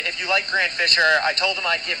you like Grant Fisher, I told him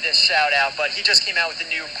I'd give this shout out, but he just came out with a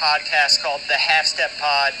new podcast called The Half Step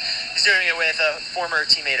Pod. He's doing it with a former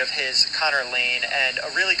teammate of his, Connor Lane, and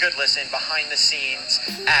a really good listen behind the scenes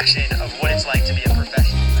action of what it's like to be a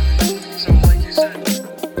professional. So like you said,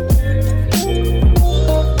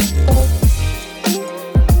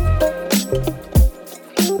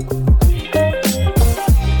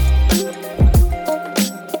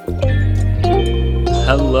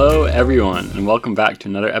 Hello everyone, and welcome back to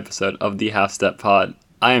another episode of the Half Step Pod.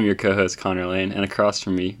 I am your co-host Connor Lane, and across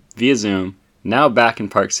from me, via Zoom, now back in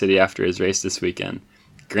Park City after his race this weekend,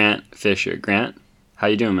 Grant Fisher. Grant, how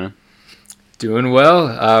you doing, man? Doing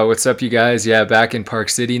well. What's up, you guys? Yeah, back in Park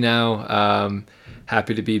City now.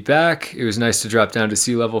 Happy to be back. It was nice to drop down to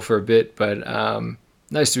sea level for a bit, but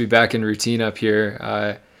nice to be back in routine up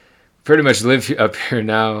here. Pretty much live up here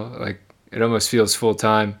now. Like, it almost feels full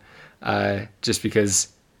time. Just because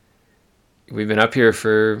we've been up here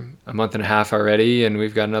for a month and a half already, and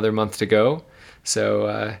we've got another month to go. So,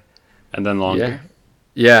 and then longer.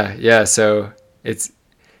 Yeah. So it's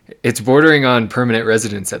bordering on permanent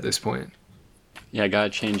residence at this point. Yeah, I gotta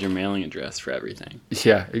change your mailing address for everything.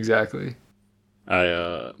 Yeah, exactly.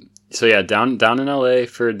 So yeah, down in LA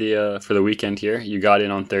for the weekend here. You got in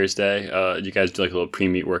on Thursday. Did you guys do like a little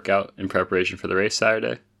pre-meet workout in preparation for the race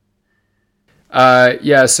Saturday?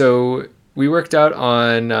 Yeah, so we worked out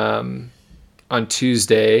on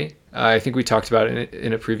Tuesday. I think we talked about it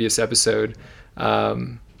in a previous episode.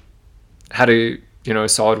 Had a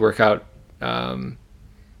solid workout.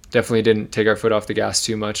 Definitely didn't take our foot off the gas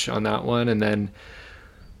too much on that one. And then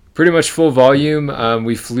pretty much full volume.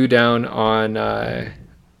 We flew down on, I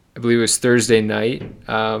believe it was Thursday night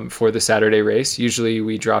for the Saturday race. Usually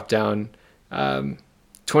we drop down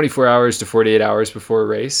 24 hours to 48 hours before a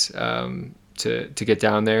race to get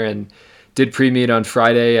down there, and did pre-meet on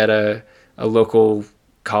Friday at a local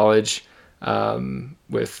college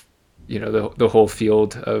with the whole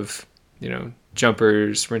field of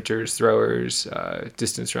jumpers, sprinters, throwers,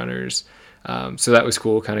 distance runners. So that was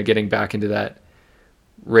cool, kind of getting back into that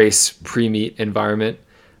race pre-meet environment.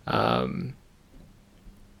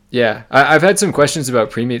 Yeah, I've had some questions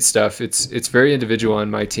about pre-meet stuff. It's very individual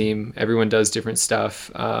on my team. Everyone does different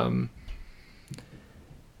stuff.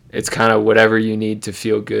 It's kind of whatever you need to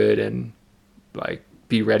feel good and like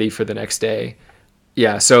be ready for the next day.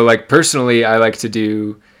 Yeah. So like personally, I like to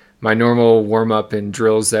do my normal warm up and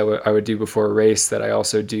drills that I would do before a race that I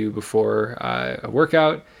also do before a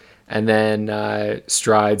workout, and then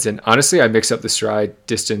strides. And honestly, I mix up the stride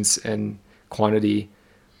distance and quantity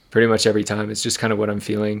pretty much every time. It's just kind of what I'm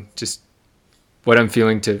feeling, to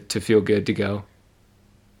feel good to go.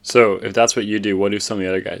 So if that's what you do, what do some of the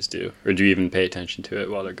other guys do? Or do you even pay attention to it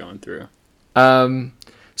while they're going through? Some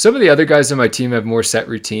of the other guys on my team have more set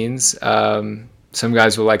routines. Some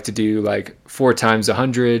guys will like to do like 4 times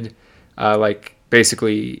 100, like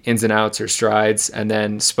basically ins and outs or strides, and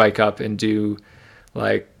then spike up and do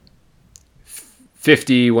like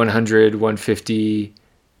 50, 100, 150,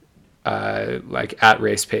 like at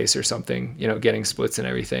race pace or something, getting splits and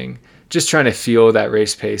everything. Just trying to feel that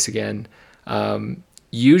race pace again.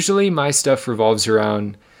 Usually my stuff revolves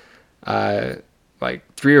around like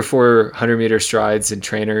 300 or 400 meter strides and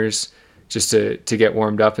trainers just to get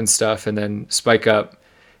warmed up and stuff, and then spike up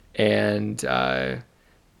and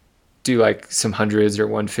do like some hundreds or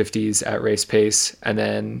 150s at race pace, and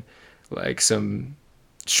then like some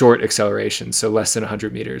short acceleration, so less than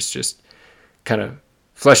 100 meters, just kind of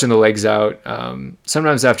fleshing the legs out.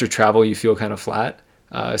 Sometimes after travel you feel kind of flat,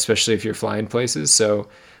 especially if you're flying places, so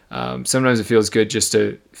sometimes it feels good just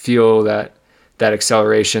to feel that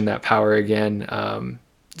acceleration, that power again.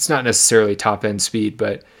 It's not necessarily top end speed,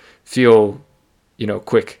 but feel,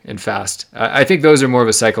 quick and fast. I think those are more of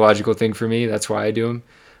a psychological thing for me. That's why I do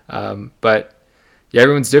them. But yeah,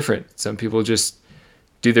 everyone's different. Some people just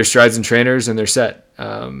do their strides and trainers and they're set.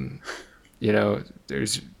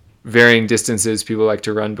 There's varying distances people like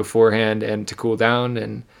to run beforehand and to cool down.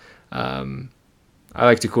 And I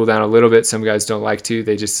like to cool down a little bit. Some guys don't like to.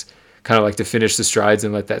 They just kind of like to finish the strides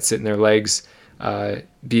and let that sit in their legs.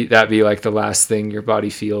 Be like the last thing your body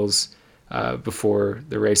feels before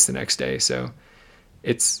the race the next day. So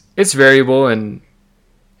it's variable, and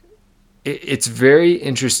it's very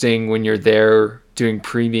interesting when you're there doing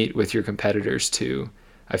pre-meet with your competitors too.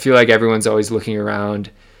 I feel like everyone's always looking around,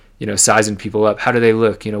 sizing people up. How do they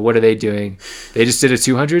look? What are they doing? They just did a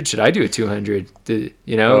 200. Should I do a 200?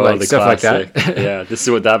 Like stuff classic. Like that. Yeah, this is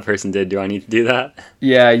what that person did. Do I need to do that?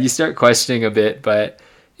 Yeah, you start questioning a bit, but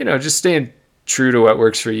just staying true to what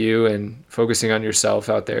works for you and focusing on yourself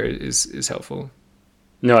out there is helpful.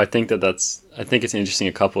 No, I think I think it's interesting.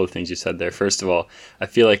 A couple of things you said there. First of all, I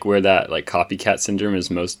feel like where that like copycat syndrome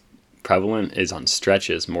is most prevalent is on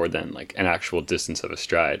stretches more than like an actual distance of a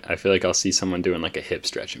stride. I feel like I'll see someone doing like a hip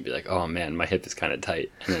stretch and be like, oh man, my hip is kind of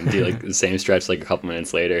tight. And then do like the same stretch like a couple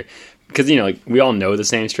minutes later. Because, like we all know the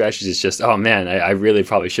same stretches. It's just, oh man, I really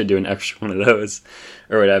probably should do an extra one of those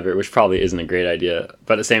or whatever, which probably isn't a great idea.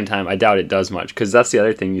 But at the same time, I doubt it does much. Because that's the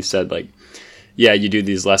other thing you said, like, yeah, you do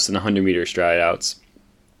these less than 100 meter stride outs.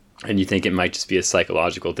 And you think it might just be a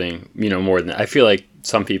psychological thing, more than I feel like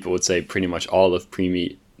some people would say pretty much all of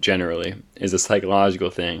pre-meet generally is a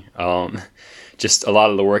psychological thing. Just a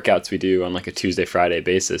lot of the workouts we do on like a Tuesday, Friday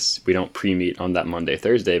basis, we don't pre-meet on that Monday,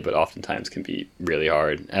 Thursday, but oftentimes can be really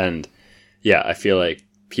hard. And yeah, I feel like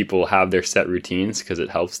people have their set routines because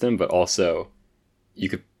it helps them, but also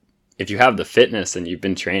if you have the fitness and you've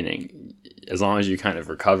been training, as long as you kind of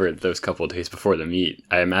recovered those couple of days before the meet,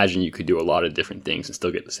 I imagine you could do a lot of different things and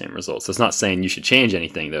still get the same results. So it's not saying you should change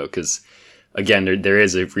anything though, because again, there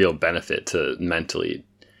is a real benefit to mentally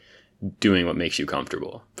doing what makes you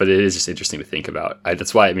comfortable. But it is just interesting to think about.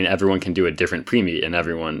 That's why, everyone can do a different pre-meet and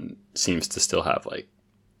everyone seems to still have like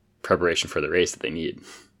preparation for the race that they need.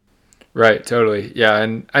 Right, totally. Yeah,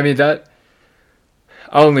 and that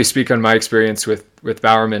I'll only speak on my experience with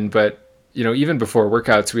Bowerman, but even before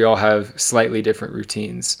workouts, we all have slightly different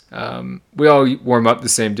routines. We all warm up the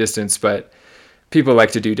same distance, but people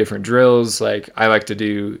like to do different drills. Like I like to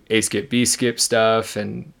do A skip, B skip stuff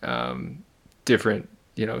and different,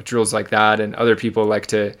 drills like that. And other people like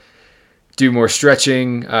to do more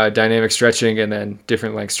stretching, dynamic stretching, and then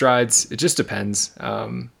different length strides. It just depends.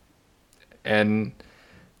 And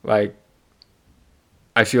like,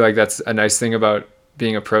 I feel like that's a nice thing about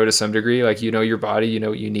being a pro to some degree. Like, your body,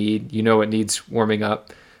 what you need, what needs warming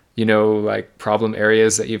up, like problem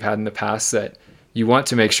areas that you've had in the past that you want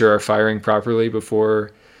to make sure are firing properly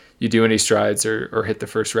before you do any strides or hit the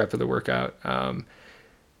first rep of the workout.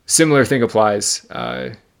 Similar thing applies.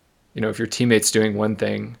 If your teammate's doing one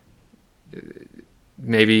thing,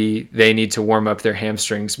 maybe they need to warm up their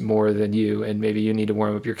hamstrings more than you, and maybe you need to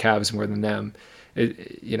warm up your calves more than them.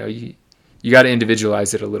 You got to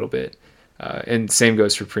individualize it a little bit. And same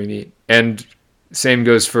goes for pre-meet, and same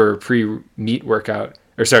goes for pre-meet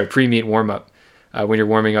warm-up when you're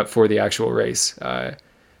warming up for the actual race.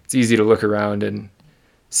 It's easy to look around and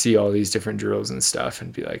see all these different drills and stuff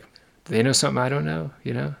and be like, do they know something I don't know,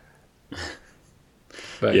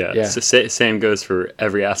 But yeah. So same goes for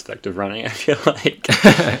every aspect of running, I feel like.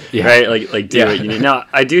 Yeah. Right? Like do what you need. Now,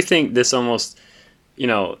 I do think this almost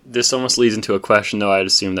leads into a question, though I'd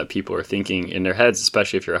assume that people are thinking in their heads,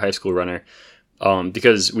 especially if you're a high school runner,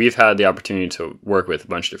 because we've had the opportunity to work with a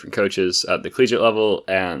bunch of different coaches at the collegiate level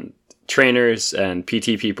and trainers and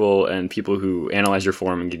PT people and people who analyze your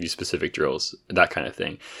form and give you specific drills, that kind of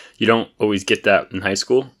thing. You don't always get that in high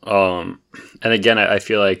school. And again, I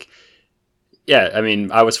feel like,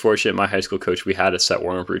 I was fortunate. My high school coach, we had a set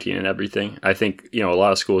warm-up routine and everything. I think, a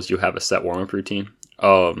lot of schools, you have a set warm-up routine.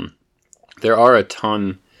 There are a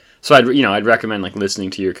ton, so I'd recommend like listening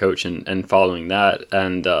to your coach and following that.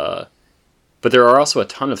 And, but there are also a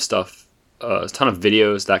ton of stuff, a ton of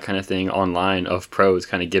videos, that kind of thing online of pros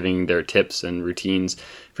kind of giving their tips and routines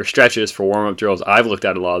for stretches, for warm-up drills. I've looked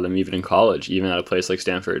at a lot of them even in college, even at a place like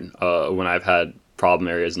Stanford, when I've had problem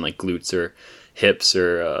areas in like glutes or hips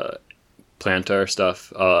or plantar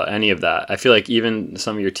stuff, any of that. I feel like even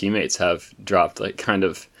some of your teammates have dropped like kind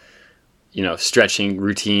of, stretching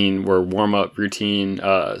routine or warm-up routine.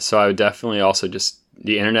 So I would definitely also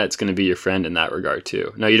the internet's going to be your friend in that regard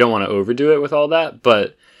too. Now, you don't want to overdo it with all that,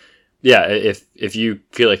 but yeah, if you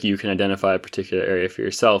feel like you can identify a particular area for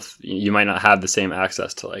yourself, you might not have the same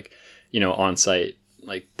access to like, on-site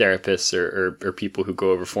like therapists or people who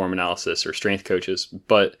go over form analysis or strength coaches,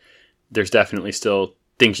 but there's definitely still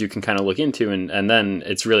things you can kind of look into, and then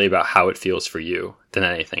it's really about how it feels for you than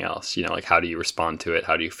anything else. Like how do you respond to it?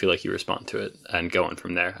 How do you feel like you respond to it? And going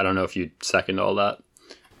from there. I don't know if you second all that.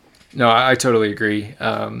 No, I totally agree.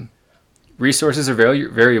 Resources are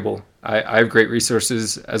variable. I have great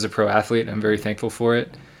resources as a pro athlete, and I'm very thankful for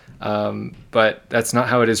it. But that's not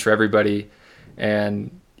how it is for everybody.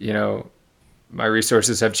 And, my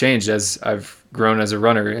resources have changed as I've grown as a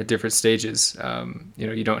runner at different stages.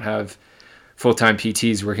 You don't have full-time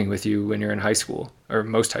PTs working with you when you're in high school, or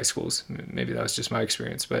most high schools. Maybe that was just my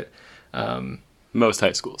experience, but most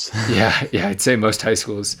high schools. yeah, I'd say most high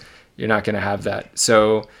schools, you're not going to have that.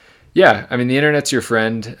 So yeah, the internet's your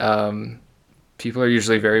friend. People are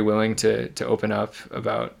usually very willing to open up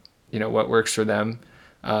about, what works for them.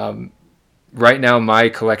 Right now, my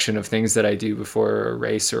collection of things that I do before a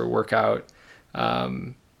race or a workout,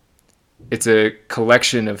 it's a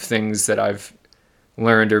collection of things that I've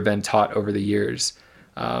learned or been taught over the years.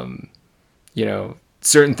 You know,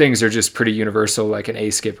 certain things are just pretty universal, like an A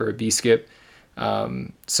skip or a B skip.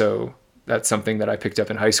 So that's something that I picked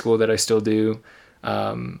up in high school that I still do.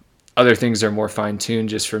 Other things are more fine-tuned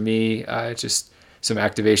just for me. Just some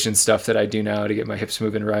activation stuff that I do now to get my hips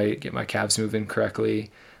moving right, get my calves moving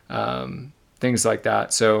correctly, things like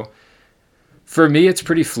that. So for me, it's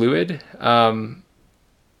pretty fluid. And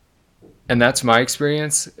that's my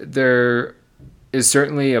experience. There is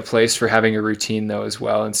certainly a place for having a routine, though, as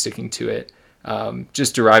well, and sticking to it.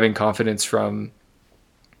 Just deriving confidence from,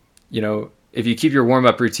 you know, if you keep your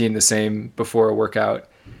warm-up routine the same before a workout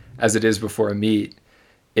as it is before a meet,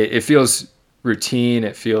 it feels routine,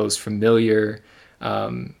 it feels familiar,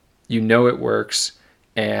 you know it works,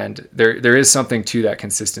 and there is something to that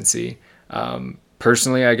consistency.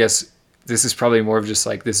 Personally, I guess this is probably more of just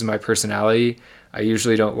like, this is my personality. I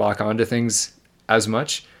usually don't lock onto things as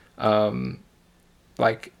much,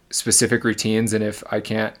 like specific routines, and if I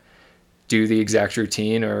can't do the exact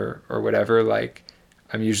routine or whatever, like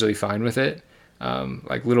I'm usually fine with it.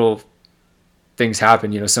 Like little things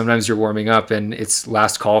happen, you know, sometimes you're warming up and it's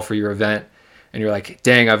last call for your event and you're like,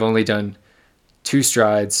 dang, I've only done 2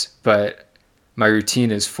 strides, but my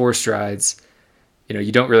routine is 4 strides. You know,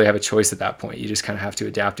 you don't really have a choice at that point. You just kind of have to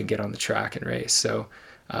adapt and get on the track and race. So,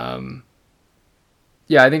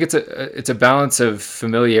 yeah, I think it's a balance of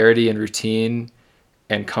familiarity and routine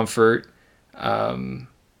and comfort, and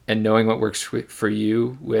knowing what works for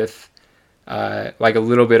you with like a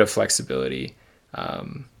little bit of flexibility,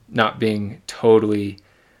 not being totally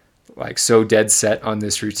like so dead set on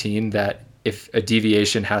this routine that if a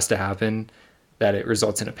deviation has to happen, that it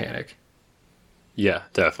results in a panic. Yeah,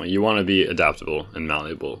 definitely. You want to be adaptable and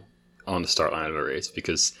malleable on the start line of a race,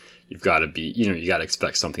 because you've got to be, you know, you got to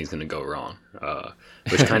expect something's going to go wrong,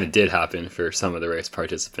 which kind of did happen for some of the race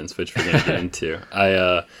participants, which we're going to get into.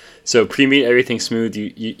 So pre-meet, everything smooth.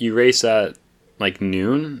 You race at like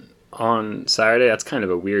noon on Saturday. That's kind of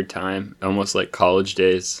a weird time, almost like college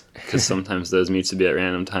days, because sometimes those meets would be at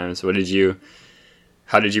random times. How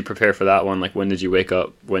did you prepare for that one? Like, when did you wake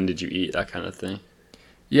up? When did you eat? That kind of thing.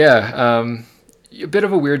 Yeah, a bit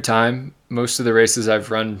of a weird time. Most of the races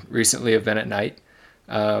I've run recently have been at night.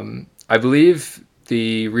 I believe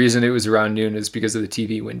the reason it was around noon is because of the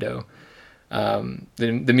TV window.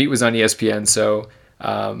 The meet was on ESPN, so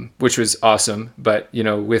which was awesome, but you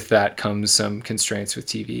know, with that comes some constraints with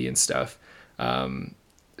TV and stuff.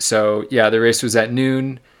 So yeah, the race was at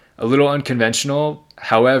noon, a little unconventional.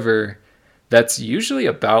 However, that's usually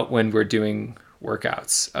about when we're doing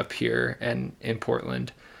workouts up here and in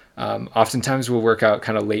Portland. Oftentimes we'll work out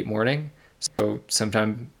kind of late morning. So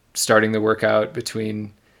sometime starting the workout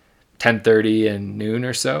between 10:30 and noon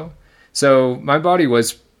or so. So my body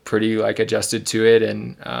was pretty like adjusted to it.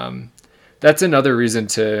 And, that's another reason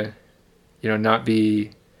to, you know, not be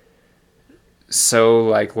so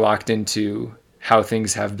like locked into how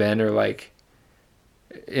things have been, or like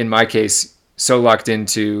in my case, so locked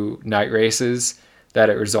into night races that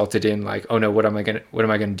it resulted in like, oh no, what am I going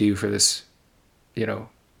to do for this, you know,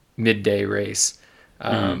 midday race?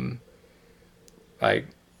 Like,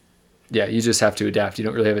 yeah, you just have to adapt. You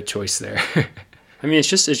don't really have a choice there. I mean, it's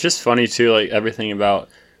just funny too, like everything about,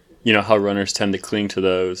 you know, how runners tend to cling to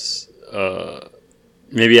those,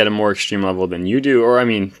 maybe at a more extreme level than you do, or I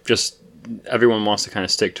mean, just everyone wants to kind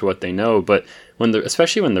of stick to what they know. But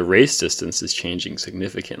especially when the race distance is changing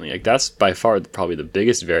significantly, like that's by far probably the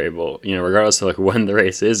biggest variable, you know, regardless of like when the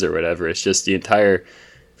race is or whatever. It's just the entire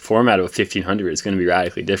format of 1500 is going to be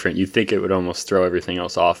radically different. You'd think it would almost throw everything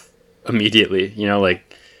else off immediately, you know,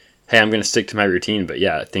 like, hey, I'm going to stick to my routine, but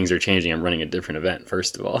yeah, things are changing. I'm running a different event,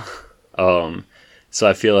 first of all. So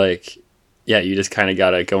I feel like, yeah, you just kind of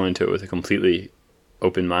got to go into it with a completely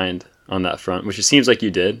open mind on that front, which it seems like you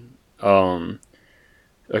did.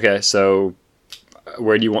 Okay, so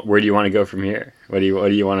where do you want to go from here? What do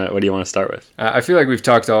you want to start with? I feel like we've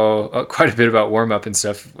talked quite a bit about warm up and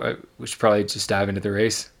stuff. We should probably just dive into the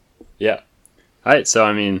race. Yeah. All right. So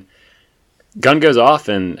I mean, gun goes off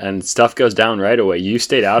and stuff goes down right away. You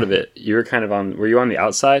stayed out of it. You were kind of were you on the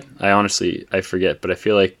outside? I forget, but I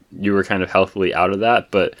feel like you were kind of healthily out of that.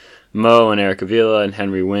 But Mo and Eric Avila and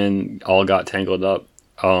Henry Wynn all got tangled up.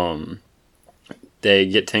 They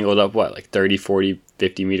get tangled up, like 30, 40,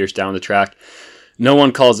 50 meters down the track. No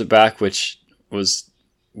one calls it back, which was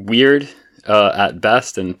weird at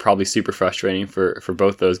best, and probably super frustrating for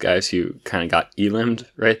both those guys who kind of got elimed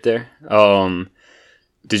right there.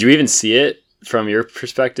 Did you even see it from your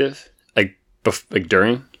perspective, like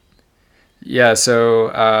during? Yeah,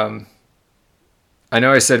 so I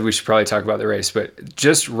know I said we should probably talk about the race, but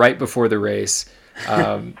just right before the race,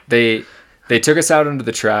 they took us out onto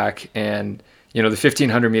the track, and the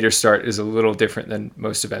 1500 meter start is a little different than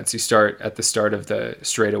most events. You start at the start of the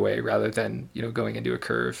straightaway rather than going into a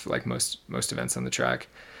curve like most events on the track.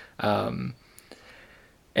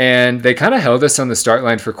 And they kind of held us on the start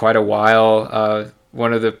line for quite a while.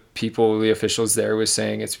 One of the officials there was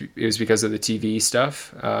saying it was because of the TV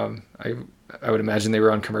stuff. I would imagine they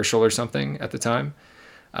were on commercial or something at the time.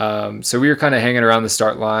 So we were kind of hanging around the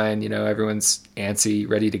start line, everyone's antsy,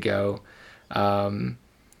 ready to go.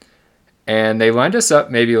 And they lined us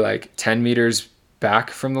up maybe like 10 meters back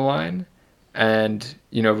from the line. And,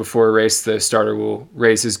 before a race, the starter will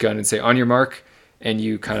raise his gun and say, "On your mark," and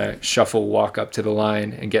you kind of shuffle, walk up to the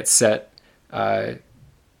line and get set,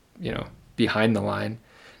 behind the line.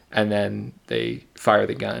 And then they fire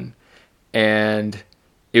the gun. And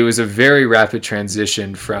it was a very rapid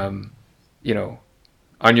transition from,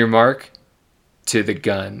 on your mark to the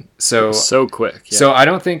gun. So quick. Yeah.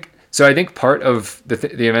 So I think part of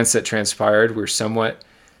the events that transpired were somewhat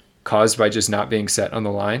caused by just not being set on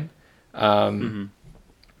the line.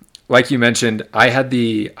 Like you mentioned, I had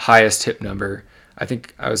the highest hip number. I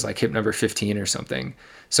think I was like hip number 15 or something.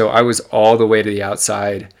 So I was all the way to the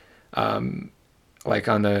outside, like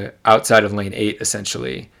on the outside of lane 8,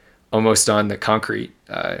 essentially, almost on the concrete,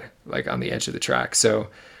 like on the edge of the track. So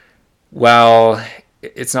while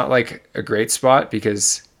it's not like a great spot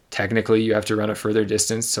because technically you have to run a further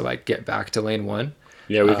distance to like get back to lane 1.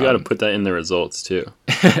 Yeah, we've got to put that in the results too.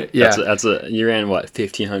 Yeah. You ran what,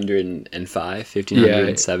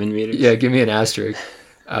 1,507 meters? Yeah, give me an asterisk.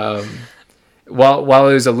 While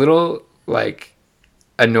it was a little like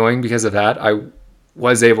annoying because of that, I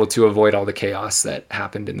was able to avoid all the chaos that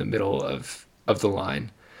happened in the middle of the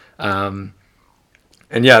line. And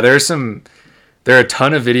yeah, there are a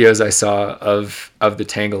ton of videos I saw of the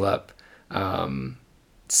tangle up.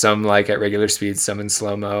 Some like at regular speed, some in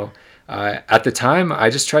slow-mo. At the time, I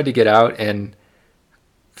just tried to get out, and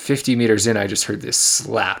 50 meters in, I just heard this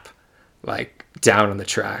slap, like down on the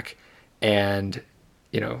track. And,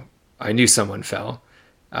 I knew someone fell.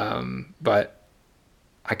 But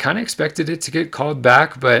I kind of expected it to get called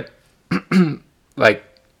back, but like,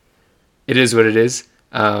 it is what it is.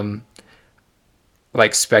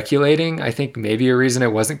 Like speculating, I think maybe a reason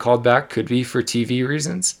it wasn't called back could be for TV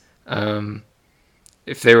reasons.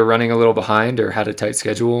 If they were running a little behind or had a tight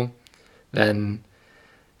schedule, then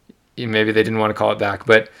maybe they didn't want to call it back.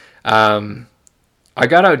 But I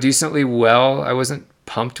got out decently well. I wasn't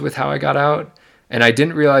pumped with how I got out. And I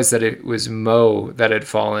didn't realize that it was Mo that had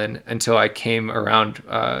fallen until I came around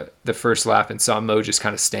the first lap and saw Mo just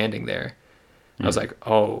kind of standing there. I was like,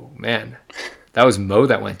 oh, man, that was Mo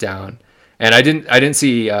that went down. And I didn't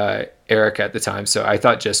see Eric at the time, so I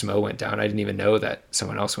thought just Mo went down. I didn't even know that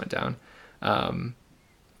someone else went down.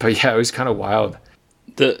 But yeah, it was kind of wild.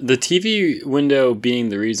 The TV window being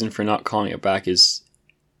the reason for not calling it back is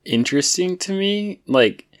interesting to me.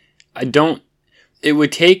 Like, it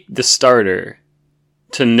would take the starter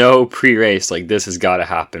to know pre-race, like, this has got to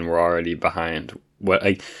happen. We're already behind.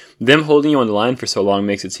 Them holding you on the line for so long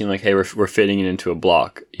makes it seem like, hey, we're fitting it into a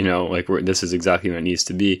block, like this is exactly what it needs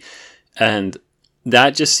to be. And that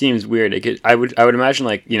just seems weird. I would imagine,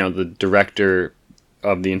 like, the director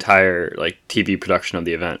of the entire like TV production of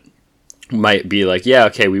the event might be like, yeah,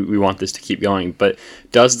 okay, we want this to keep going. But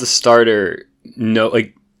does the starter know,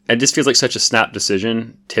 like, it just feels like such a snap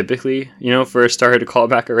decision typically, for a starter to call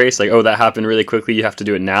back a race. Like, oh, that happened really quickly, you have to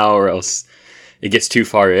do it now or else it gets too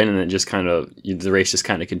far in and it just the race just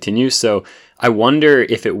kind of continues. So I wonder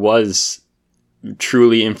if it was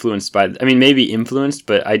truly influenced by, maybe influenced,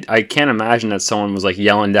 but I can't imagine that someone was like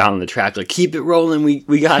yelling down on the track, like, keep it rolling,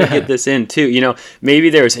 we got to get this in too. Maybe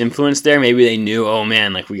there was influence there. Maybe they knew, oh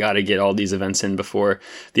man, like, we got to get all these events in before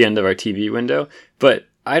the end of our TV window. But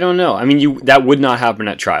I don't know. That would not happen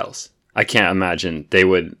at trials. I can't imagine they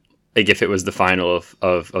would, like, if it was the final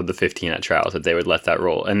of the 15 at trials, that they would let that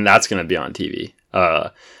roll, and that's going to be on TV.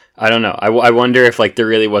 I don't know. I wonder if, like, there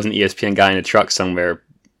really was an ESPN guy in a truck somewhere,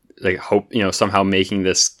 like, hope, somehow making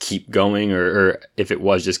this keep going, or if it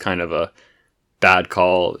was just kind of a bad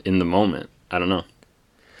call in the moment. I don't know.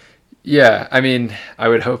 Yeah, I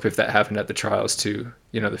would hope if that happened at the trials too,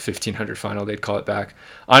 the 1500 final, they'd call it back.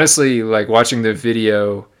 Honestly, like, watching the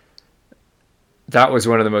video, that was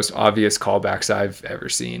one of the most obvious callbacks I've ever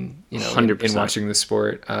seen, 100%. In watching the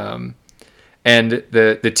sport. And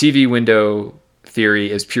the TV window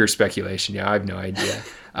theory is pure speculation. Yeah, I have no idea.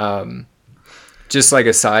 Just like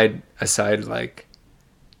a side like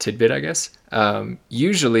tidbit, I guess.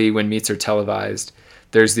 Usually when meets are televised,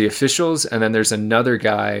 there's the officials and then there's another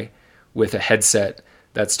guy with a headset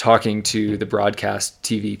that's talking to the broadcast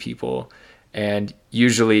TV people. And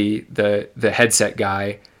usually the headset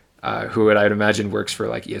guy, who I'd imagine works for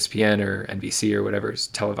like ESPN or NBC or whatever is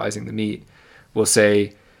televising the meet, will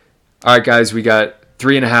say, all right, guys, we got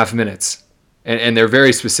 3.5 minutes. And they're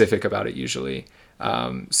very specific about it usually.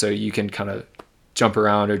 So you can kind of jump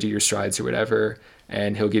around or do your strides or whatever.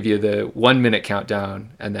 And he'll give you the 1 minute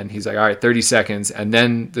countdown. And then he's like, all right, 30 seconds. And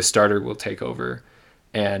then the starter will take over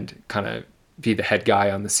and kind of be the head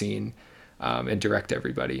guy on the scene, and direct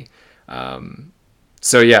everybody.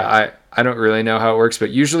 So yeah, I don't really know how it works,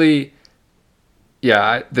 but usually,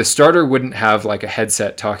 yeah, the starter wouldn't have like a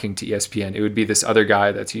headset talking to ESPN. It would be this other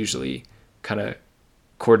guy that's usually kind of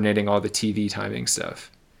coordinating all the TV timing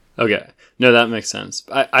stuff. Okay. No, that makes sense.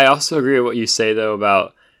 I also agree with what you say, though,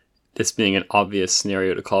 about this being an obvious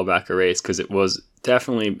scenario to call back a race, because it was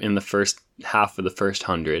definitely in the first half of the first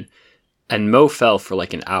 100, and Mo fell for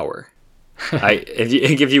like an hour.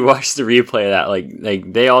 If you watch the replay of that,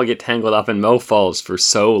 like they all get tangled up and Mo falls for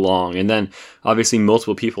so long, and then obviously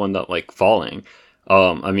multiple people end up like falling.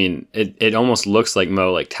 I mean, it almost looks like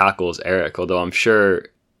Mo like tackles Eric, although I'm sure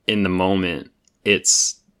in the moment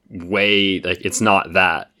it's way like it's not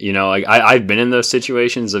that, you know. Like I've been in those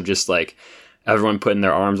situations of just like everyone putting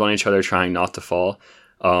their arms on each other trying not to fall.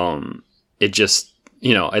 It just,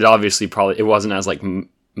 you know, it obviously probably it wasn't as like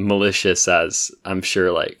malicious as I'm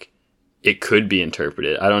sure like it could be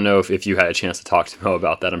interpreted. I don't know if you had a chance to talk to Mo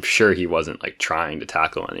about that. I'm sure he wasn't like trying to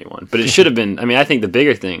tackle anyone, but it should have been. I mean, I think the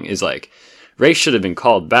bigger thing is like race should have been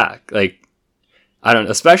called back. Like, I don't,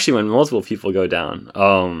 especially when multiple people go down.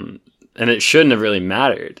 And it shouldn't have really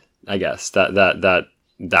mattered. I guess that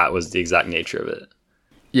was the exact nature of it.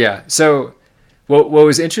 Yeah. So what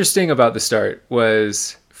was interesting about the start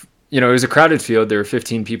was, you know, it was a crowded field. There were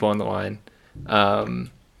 15 people on the line.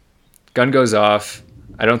 Gun goes off.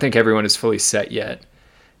 I don't think everyone is fully set yet.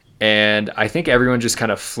 And I think everyone just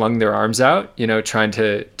kind of flung their arms out, you know, trying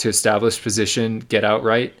to establish position, get out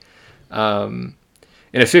right. In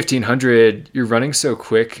a 1500, you're running so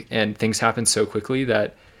quick and things happen so quickly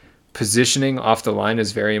that positioning off the line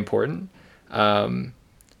is very important.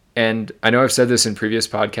 And I know I've said this in previous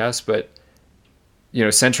podcasts, but, you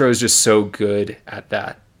know, Centro is just so good at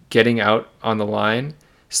that. Getting out on the line,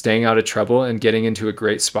 staying out of trouble, and getting into a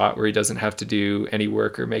great spot where he doesn't have to do any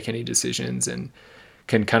work or make any decisions and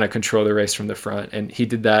can kind of control the race from the front. And he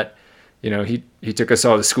did that. You know, he took us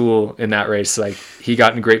all to school in that race. Like, he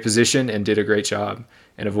got in great position and did a great job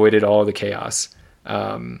and avoided all the chaos.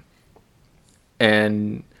 And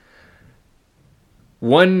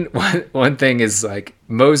one thing is, like,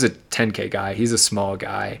 Mo's a 10K guy. He's a small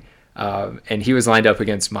guy. And he was lined up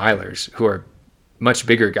against milers, who are much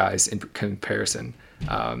bigger guys in comparison.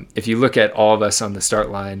 If you look at all of us on the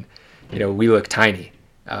start line, you know, we look tiny.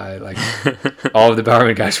 Like all of the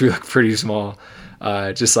Bowerman guys, we look pretty small.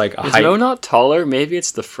 Just like a Is height. Mo not taller? Maybe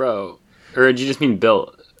it's the fro. Or did you just mean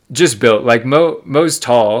built? Just built. Like Mo's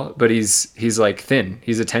tall, but he's like thin.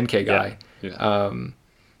 He's a 10K guy. Yeah.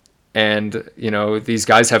 And, you know, these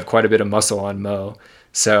guys have quite a bit of muscle on Mo.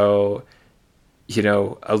 So, you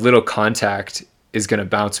know, a little contact is going to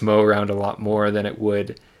bounce Mo around a lot more than it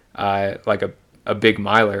would like a big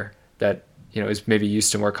miler that, you know, is maybe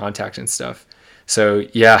used to more contact and stuff. So,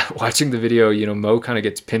 yeah, watching the video, you know, Mo kind of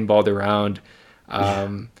gets pinballed around.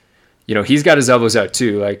 You know, he's got his elbows out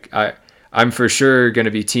too. Like, I'm for sure going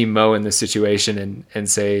to be team Mo in this situation and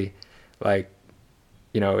say, like,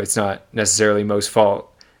 you know, it's not necessarily Mo's fault.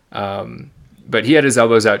 But he had his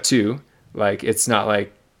elbows out too. Like, it's not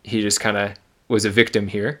like he just kind of was a victim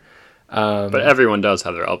here. But everyone does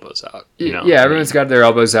have their elbows out. You know? Yeah, everyone's got their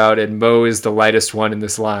elbows out, and Mo is the lightest one in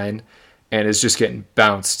this line and is just getting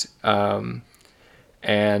bounced.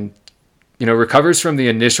 And, you know, recovers from the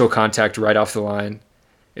initial contact right off the line,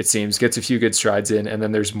 it seems, gets a few good strides in, and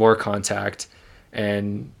then there's more contact.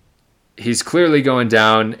 And he's clearly going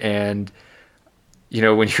down, and, you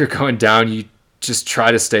know, when you're going down, you just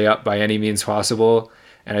try to stay up by any means possible.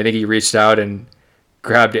 And I think he reached out and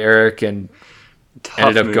grabbed Eric and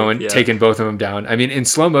ended up taking both of them down. I mean, in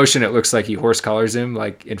slow motion, it looks like he horse collars him,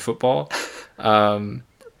 like in football.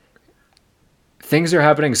 Things are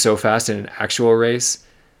happening so fast in an actual race.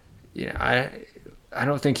 You know, I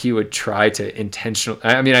don't think he would try to intentionally.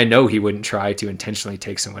 I mean, I know he wouldn't try to intentionally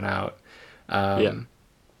take someone out. I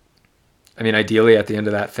mean, ideally, at the end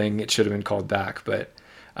of that thing, it should have been called back. But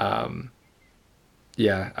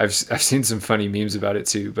yeah, I've seen some funny memes about it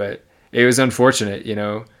too. But it was unfortunate, you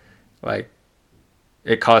know, like,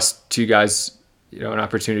 it cost two guys, you know, an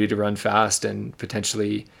opportunity to run fast and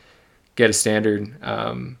potentially get a standard.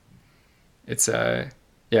 It's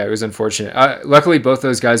Yeah, it was unfortunate. Luckily, both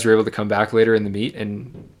those guys were able to come back later in the meet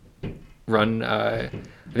and run. I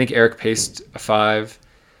think Eric paced a 5,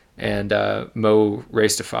 and Mo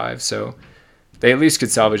raced a 5. So they at least could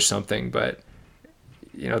salvage something. But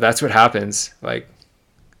that's what happens. Like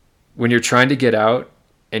when you're trying to get out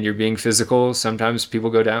and you're being physical, sometimes people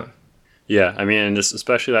go down. Yeah, I mean, and just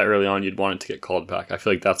especially that early on, you'd want it to get called back. I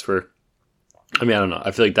feel like that's where. I mean, I don't know.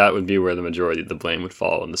 I feel like that would be where the majority of the blame would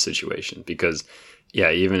fall in the situation because, yeah,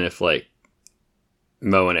 even if like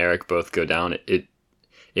Mo and Eric both go down, it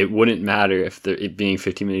wouldn't matter if it being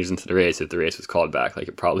 15 minutes into the race, if the race was called back, like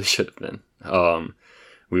it probably should have been.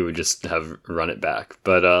 We would just have run it back.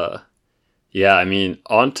 But yeah, I mean,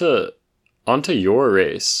 onto your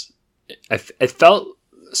race, it felt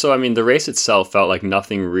so. I mean, the race itself felt like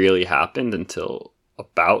nothing really happened until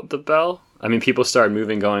about the bell. I mean, people started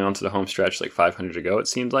moving going onto the home stretch like 500 to go, it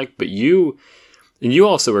seemed like. But you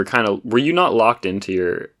also were you not locked into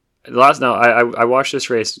your last? No, I watched this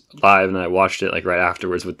race live and I watched it like right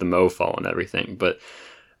afterwards with the Mo fall and everything. But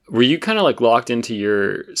were you kind of like locked into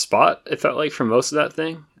your spot? It felt like for most of that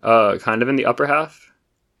thing, kind of in the upper half.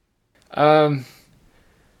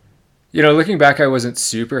 Looking back, I wasn't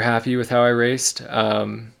super happy with how I raced. I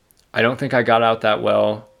don't think I got out that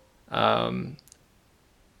well.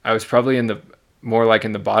 I was probably more like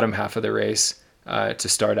in the bottom half of the race to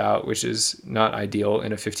start out, which is not ideal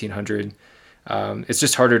in a 1500. It's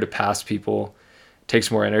just harder to pass people. It takes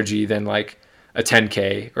more energy than like a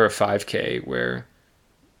 10K or a 5K where,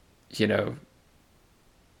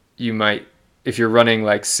 you might, if you're running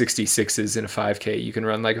like 66s in a 5K, you can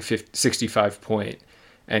run like a 65 point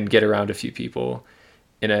and get around a few people.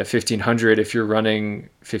 In a 1500, if you're running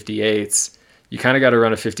 58s, you kind of got to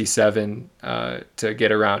run a 57 to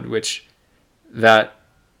get around, which that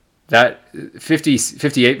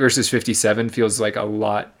 58 versus 57 feels like a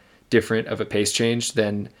lot different of a pace change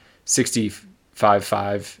than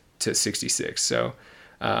 65.5 to 66. So,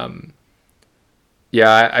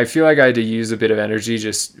 yeah, I feel like I had to use a bit of energy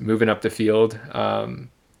just moving up the field.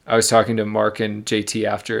 I was talking to Mark and JT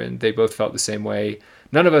after, and they both felt the same way.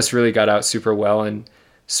 None of us really got out super well and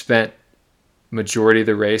spent majority of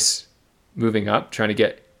the race moving up, trying to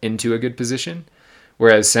get into a good position,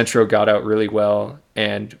 whereas Centro got out really well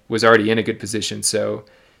and was already in a good position, so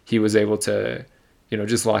he was able to,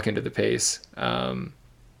 just lock into the pace.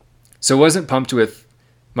 So wasn't pumped with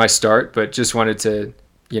my start, but just wanted to,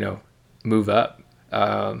 move up.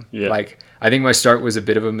 Yeah. Like I think my start was a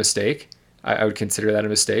bit of a mistake. I would consider that a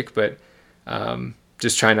mistake, but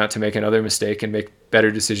just try not to make another mistake and make better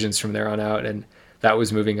decisions from there on out, and that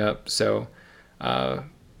was moving up. So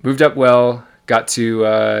moved up well, got to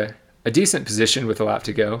a decent position with a lap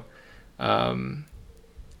to go.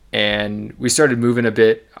 And we started moving a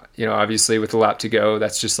bit, obviously with a lap to go,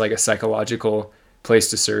 that's just like a psychological place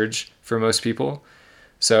to surge for most people.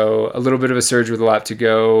 So a little bit of a surge with a lap to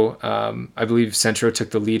go. I believe Centro took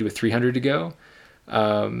the lead with 300 to go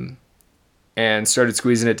and started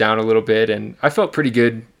squeezing it down a little bit. And I felt pretty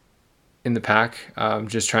good in the pack,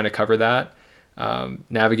 just trying to cover that,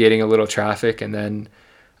 navigating a little traffic. And then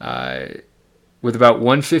with about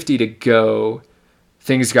 150 to go,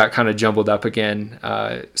 things got kind of jumbled up again.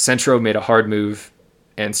 Centro made a hard move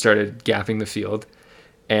and started gapping the field.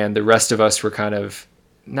 And the rest of us were kind of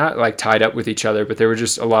not like tied up with each other, but there were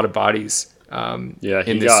just a lot of bodies.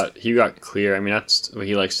 He got clear. I mean, that's what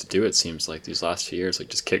he likes to do, it seems like, these last few years, like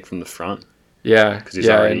just kick from the front. Yeah. Because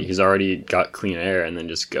he's already got clean air and then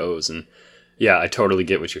just goes. And yeah, I totally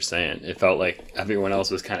get what you're saying. It felt like everyone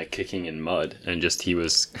else was kind of kicking in mud and just he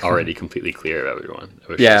was already completely clear of everyone. It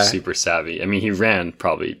was just super savvy. I mean, he ran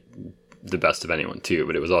probably the best of anyone too,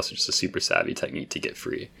 but it was also just a super savvy technique to get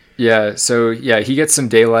free. Yeah. So yeah, he gets some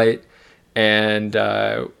daylight and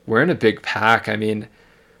we're in a big pack. I mean,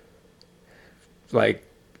 like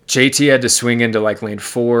JT had to swing into like lane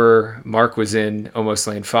 4. Mark was in almost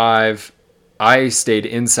lane 5. I stayed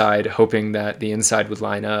inside hoping that the inside would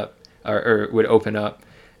line up or would open up,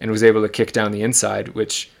 and was able to kick down the inside,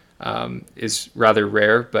 which is rather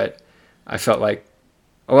rare, but I felt like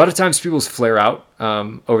a lot of times people flare out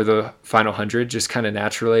over the final 100 just kind of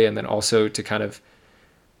naturally, and then also to kind of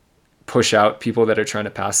push out people that are trying to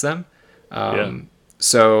pass them.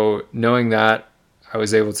 So knowing that, I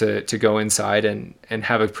was able to go inside and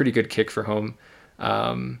have a pretty good kick for home.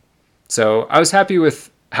 So I was happy with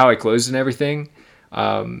how I closed and everything.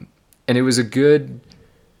 And it was a good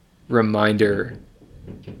reminder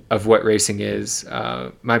of what racing is.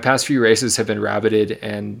 My past few races have been rabbited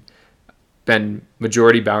and been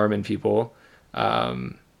majority Bowerman people.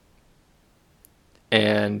 And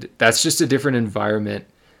that's just a different environment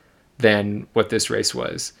than what this race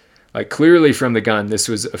was. Like clearly from the gun, this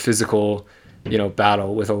was a physical,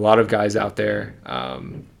 battle with a lot of guys out there,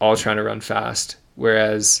 all trying to run fast.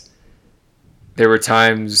 Whereas there were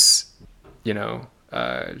times,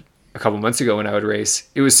 a couple months ago when I would race,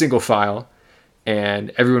 it was single file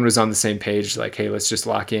and everyone was on the same page. Like, hey, let's just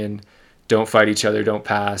lock in. Don't fight each other. Don't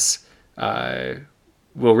pass.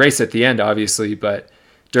 We'll race at the end, obviously, but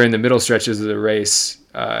during the middle stretches of the race,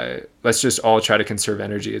 let's just all try to conserve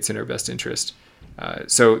energy. It's in our best interest.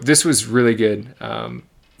 So this was really good,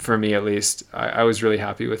 for me at least. I was really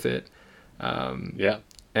happy with it.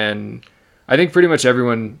 And I think pretty much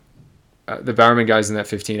everyone, the Bowerman guys in that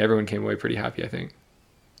 15, everyone came away pretty happy, I think.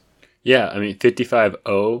 Yeah, I mean,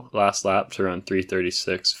 55.0 last lap to around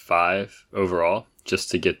 3:36.5 overall, just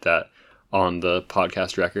to get that on the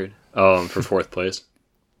podcast record for fourth place.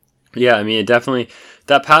 Yeah, I mean, it definitely,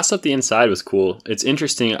 that pass up the inside was cool. It's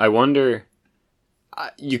interesting. I wonder,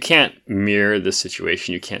 you can't mirror the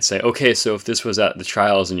situation. You can't say, okay, so if this was at the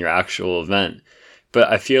trials in your actual event, but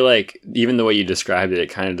I feel like even the way you described it, it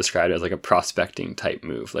kind of described it as like a prospecting type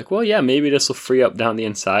move. Like, well, yeah, maybe this will free up down the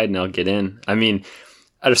inside and I'll get in. I mean,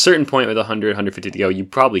 at a certain point with 100, 150 to go, you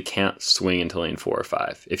probably can't swing into lane 4 or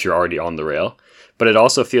 5 if you're already on the rail. But it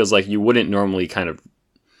also feels like you wouldn't normally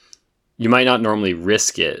you might not normally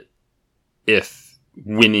risk it if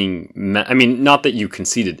winning, I mean, not that you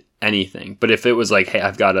conceded anything, but if it was like, hey,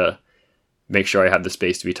 I've got to make sure I have the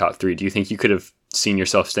space to be top 3, do you think you could have seen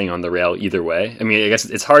yourself staying on the rail either way? I mean, I guess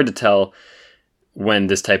it's hard to tell when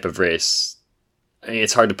this type of race, I mean,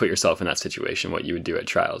 it's hard to put yourself in that situation, what you would do at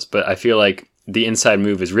trials. But I feel like the inside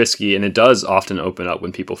move is risky, and it does often open up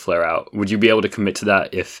when people flare out. Would you be able to commit to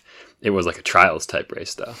that if it was like a trials type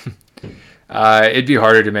race, though? It'd be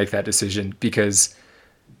harder to make that decision because,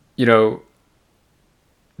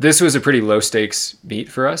 this was a pretty low stakes meet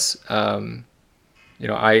for us. I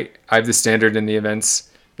have the standard in the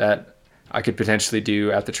events that I could potentially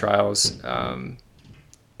do at the trials.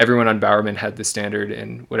 Everyone on Bowerman had the standard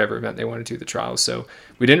in whatever event they wanted to do the trials. So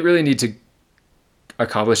we didn't really need to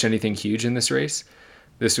accomplish anything huge in this race.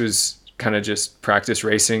 This was kind of just practice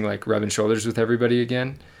racing, like rubbing shoulders with everybody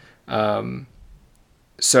again.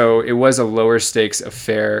 So it was a lower stakes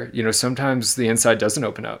affair. Sometimes the inside doesn't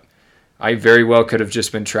open up. I very well could have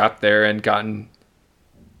just been trapped there and gotten,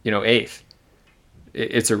 8th.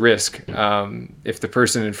 It's a risk. If the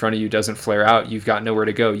person in front of you doesn't flare out, you've got nowhere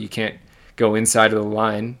to go. You can't go inside of the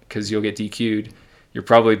line because you'll get DQ'd. You're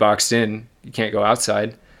probably boxed in. You can't go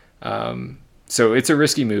outside. So it's a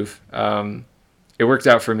risky move. It worked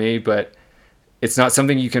out for me, but it's not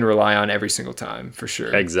something you can rely on every single time, for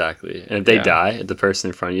sure. Exactly. And if they die, if the person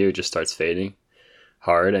in front of you just starts fading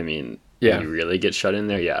hard, I mean, you really get shut in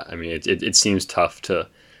there. Yeah, I mean, it seems tough to...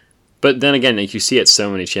 But then again, like you see at so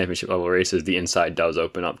many championship level races, the inside does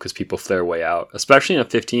open up because people flare way out. Especially in a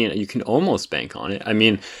 15, you can almost bank on it. I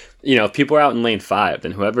mean, if people are out in lane 5,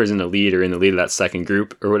 then whoever's in the lead or in the lead of that second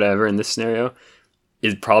group or whatever in this scenario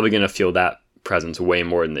is probably going to feel that presence way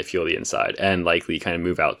more than they feel the inside and likely kind of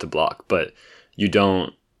move out to block. But you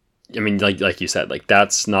don't, I mean, like you said, like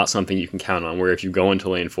that's not something you can count on, where if you go into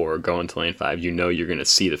lane 4 or go into lane 5, you're going to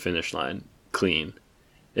see the finish line clean.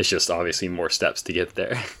 It's just obviously more steps to get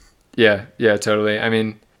there. Yeah, totally. I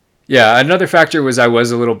mean, another factor was I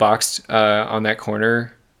was a little boxed on that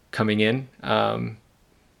corner coming in. I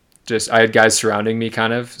had guys surrounding me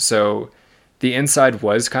kind of. So the inside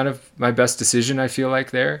was kind of my best decision, I feel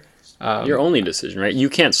like there. Your only decision, right? You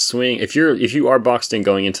can't swing if you are boxed in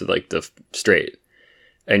going into like the straight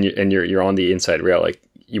and you're on the inside rail, like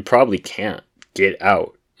you probably can't get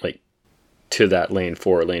out like to that lane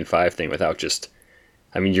 4 or lane 5 thing without just,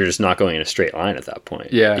 I mean, you're just not going in a straight line at that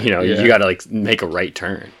point. Yeah. You got to like make a right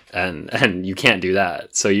turn and you can't do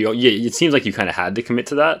that. So it seems like you kind of had to commit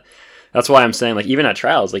to that. That's why I'm saying, like, even at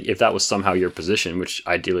trials, like if that was somehow your position, which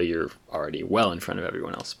ideally you're already well in front of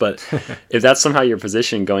everyone else, but if that's somehow your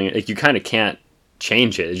position going, like you kind of can't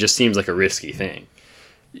change it. It just seems like a risky thing.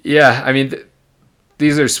 Yeah. I mean,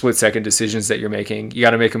 these are split-second decisions that you're making. You got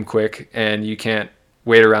to make them quick, and you can't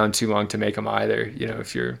wait around too long to make them either.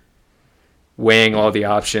 If you're weighing all the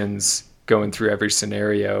options, going through every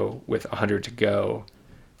scenario with 100 to go,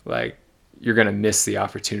 like you're going to miss the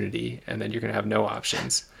opportunity, and then you're going to have no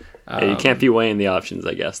options. You can't be weighing the options,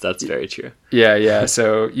 I guess. That's very true. Yeah.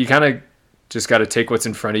 So you kind of just got to take what's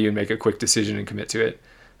in front of you and make a quick decision and commit to it.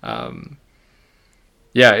 I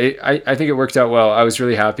think it worked out well. I was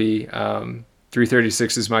really happy.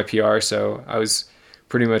 3:36 is my PR, so I was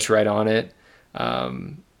pretty much right on it. A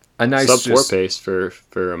nice sub-4 pace for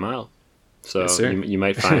a mile. So yes, you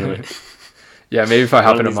might finally... Yeah, maybe if I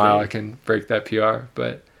hop in a mile, I can break that PR.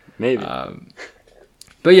 But maybe.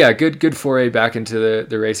 But yeah, good foray back into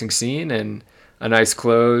the racing scene and a nice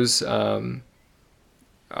close.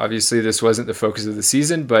 Obviously, this wasn't the focus of the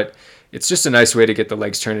season, but it's just a nice way to get the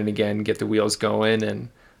legs turning again, get the wheels going, and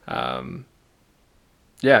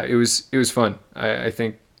yeah, it was fun. I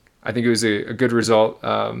think it was a good result.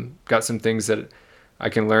 Got some things that I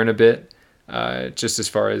can learn a bit, just as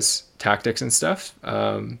far as tactics and stuff.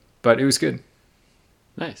 But it was good.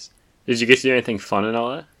 Nice. Did you get to do anything fun and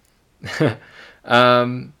all that?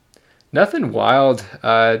 Nothing wild.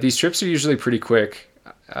 These trips are usually pretty quick.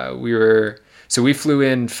 We flew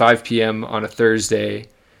in 5 p.m. on a Thursday,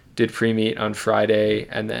 did pre-meet on Friday,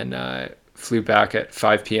 and then flew back at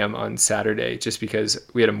 5 p.m. on Saturday just because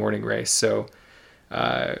we had a morning race. So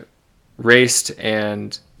raced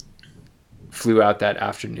and flew out that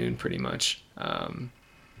afternoon pretty much.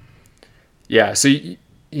 Yeah, so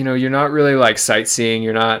you know, you're not really like sightseeing.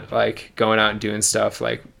 You're not like going out and doing stuff.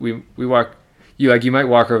 Like we walk. You might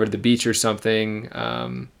walk over to the beach or something.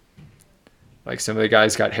 Like some of the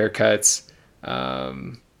guys got haircuts.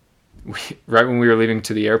 Right when we were leaving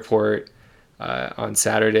to the airport on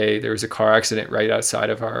Saturday, there was a car accident right outside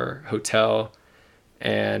of our hotel,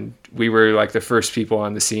 and we were like the first people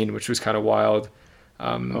on the scene, which was kind of wild.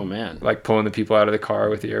 Oh man! Like pulling the people out of the car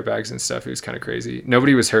with the airbags and stuff. It was kind of crazy.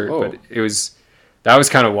 Nobody was hurt, but that was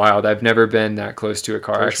kind of wild. I've never been that close to a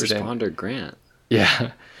car accident. First responder Grant.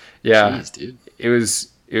 Yeah. Jeez, dude. It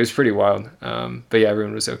was pretty wild. But yeah,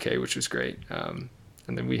 everyone was okay, which was great.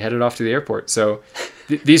 And then we headed off to the airport. So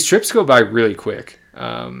these trips go by really quick.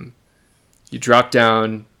 You drop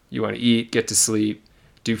down, you want to eat, get to sleep,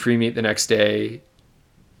 do pre-meet the next day,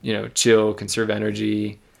 you know, chill, conserve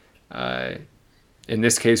energy. In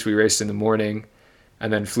this case, we raced in the morning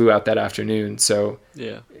and then flew out that afternoon. So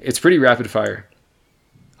yeah, it's pretty rapid fire.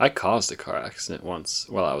 I caused a car accident once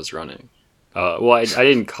while I was running. Well, I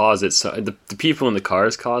didn't cause it. So the people in the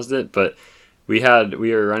cars caused it, but we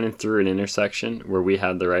were running through an intersection where we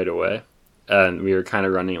had the right of way, and we were kind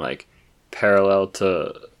of running like parallel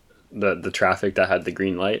to the traffic that had the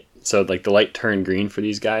green light. So like the light turned green for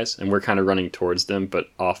these guys, and we're kind of running towards them, but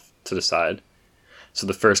off to the side. So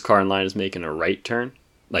the first car in line is making a right turn,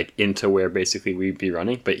 like into where basically we'd be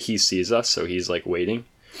running, but he sees us, so he's like waiting.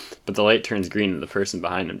 But the light turns green, and the person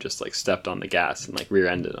behind him just like stepped on the gas and like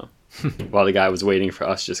rear-ended him. While the guy was waiting for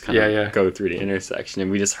us just kind of go through the intersection, and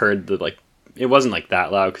we just heard it wasn't like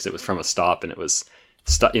that loud because it was from a stop, and it was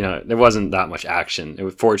there wasn't that much action.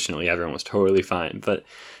 Fortunately everyone was totally fine, but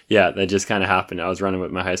yeah, that just kind of happened. I was running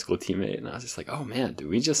with my high school teammate, and I was just like, oh man,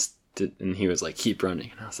 and he was like, keep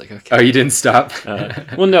running, and I was like, okay. Oh, you didn't stop?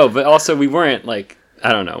 Well, no, but also we weren't like,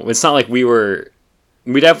 I don't know, it's not like we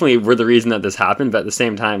definitely were the reason that this happened, but at the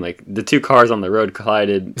same time, like the two cars on the road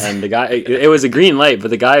collided, and the guy, it was a green light, but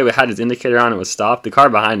the guy who had his indicator on and was stopped, the car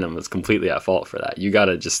behind him was completely at fault for that. You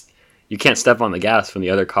can't step on the gas when the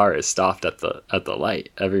other car is stopped at the light.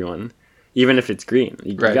 Everyone, even if it's green,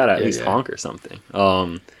 you gotta at least honk or something.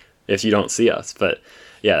 If you don't see us, but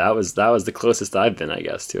yeah, that was the closest I've been, I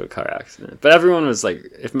guess, to a car accident. But everyone was like,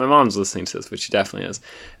 if my mom's listening to this, which she definitely is,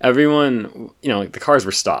 everyone, like the cars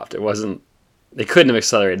were stopped. They couldn't have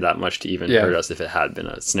accelerated that much to even hurt us if it had been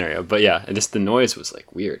a scenario. But yeah, just the noise was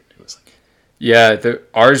like weird. It was like, yeah,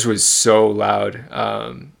 ours was so loud.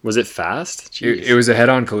 Was it fast? It was a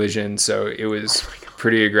head-on collision, so it was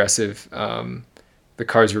pretty aggressive. The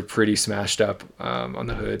cars were pretty smashed up on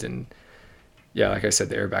the hood, and yeah, like I said,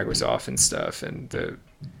 the airbag was off and stuff. And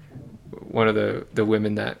one of the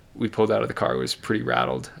women that we pulled out of the car was pretty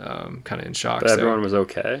rattled, kind of in shock. But everyone was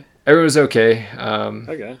okay? Everyone was okay.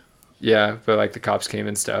 Okay. Yeah, but like the cops came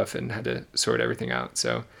and stuff and had to sort everything out.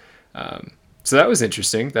 So that was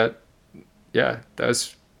interesting. That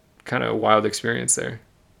was kind of a wild experience there.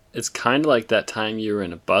 It's kind of like that time you were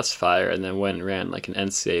in a bus fire and then went and ran like an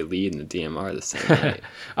NCAA lead in the DMR the same night.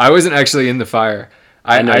 I wasn't actually in the fire.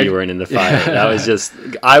 I know you weren't in the fire.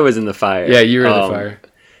 I was in the fire. Yeah, you were in the fire.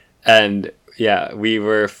 And yeah, we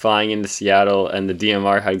were flying into Seattle, and the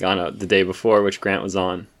DMR had gone out the day before, which Grant was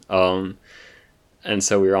on. And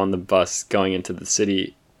so we were on the bus going into the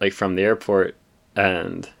city, like from the airport,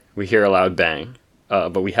 and we hear a loud bang.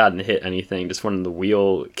 But we hadn't hit anything. Just one of the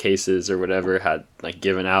wheel cases or whatever had like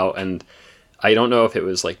given out. And I don't know if it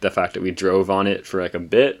was like the fact that we drove on it for like a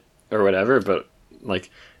bit or whatever, but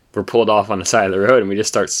like we're pulled off on the side of the road and we just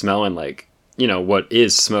start smelling like, what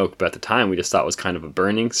is smoke. But at the time we just thought it was kind of a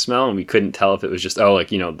burning smell, and we couldn't tell if it was just,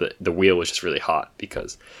 the wheel was just really hot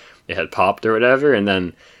because it had popped or whatever. And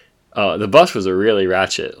then the bus was a really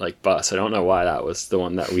ratchet like bus. I don't know why that was the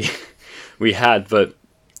one that we had, but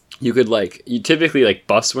you typically like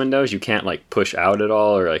bus windows, you can't like push out at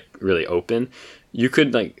all or like really open. You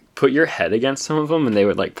could like put your head against some of them and they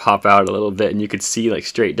would like pop out a little bit and you could see like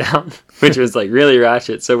straight down, which was like really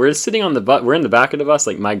ratchet. So we're sitting on the bus, we're in the back of the bus,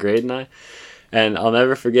 like my grade and I, and I'll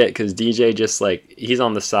never forget because DJ just like, he's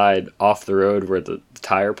on the side off the road where the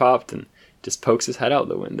tire popped and just pokes his head out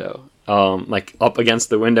the window, like up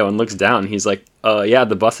against the window and looks down. He's like, yeah,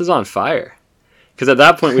 the bus is on fire. Because at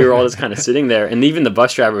that point we were all just kind of sitting there, and even the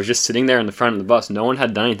bus driver was just sitting there in the front of the bus. No one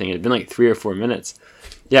had done anything. It had been like 3 or 4 minutes.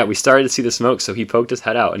 Yeah, we started to see the smoke, so he poked his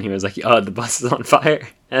head out and he was like, the bus is on fire.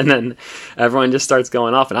 And then everyone just starts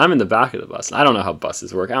going off, and I'm in the back of the bus. I don't know how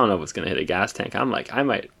buses work. I don't know what's going to hit a gas tank. I'm like, I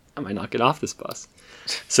might not get off this bus.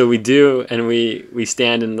 So we do, and we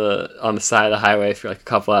stand on the side of the highway for like a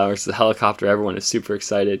couple hours. The helicopter, everyone is super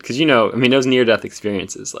excited. Because, those near-death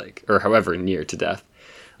experiences, like, or however near to death,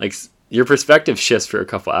 like, your perspective shifts for a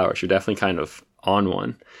couple hours. You're definitely kind of on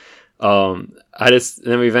one.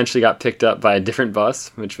 Then we eventually got picked up by a different bus,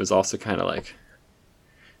 which was also kind of like,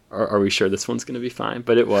 are we sure this one's going to be fine?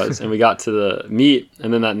 But it was. And we got to the meet,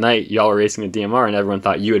 and then that night y'all were racing the DMR and everyone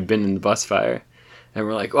thought you had been in the bus fire. And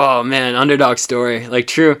we're like, oh man, underdog story, like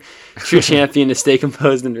true champion to stay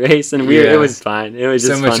composed and race. And it was fine. It was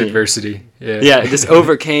just so much funny. Adversity. Yeah, it just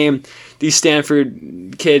overcame these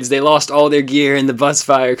Stanford kids. They lost all their gear in the bus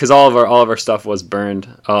fire because all of our stuff was burned.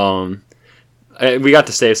 We got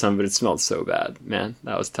to save some, but it smelled so bad, man.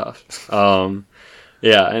 That was tough.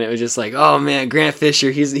 Yeah, and it was just like, oh man, Grant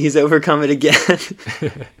Fisher, he's overcome it again.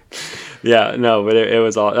 Yeah, no, but it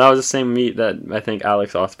was all, that was the same meet that I think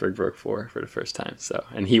Alex Osberg broke for the first time. So,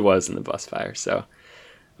 and he was in the bus fire. So,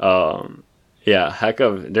 yeah,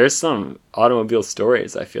 there's some automobile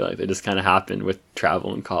stories. I feel like they just kind of happened with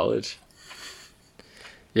travel in college.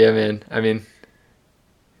 Yeah, man. I mean,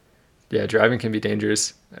 yeah, driving can be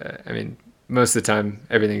dangerous. Most of the time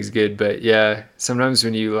everything's good, but yeah, sometimes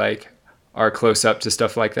when you like are close up to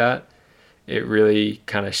stuff like that, it really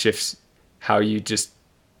kind of shifts how you just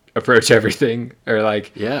approach everything. Or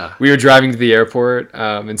like, yeah, we were driving to the airport,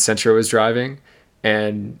 and Centro was driving,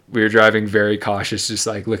 and we were driving very cautious, just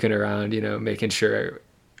like looking around, making sure,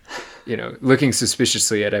 looking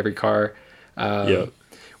suspiciously at every car.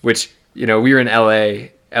 Which, we were in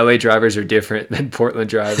LA drivers are different than Portland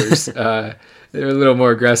drivers. They're a little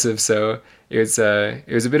more aggressive. So it was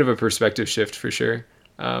a bit of a perspective shift for sure.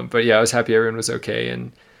 But yeah, I was happy everyone was okay.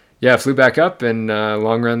 And yeah, flew back up and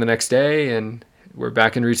long run the next day, and we're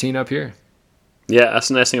back in routine up here. Yeah, that's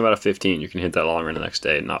the nice thing about a 15. You can hit that long run the next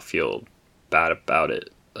day and not feel bad about it,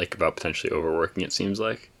 like about potentially overworking, it seems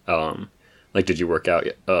like. Like, did you work out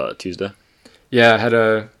Tuesday? Yeah, I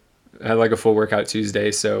had like a full workout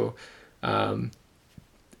Tuesday. So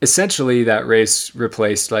essentially that race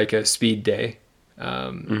replaced like a speed day,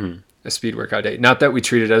 a speed workout day. Not that we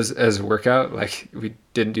treat it as a workout, like we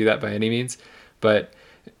didn't do that by any means, but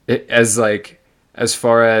as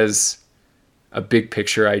far as a big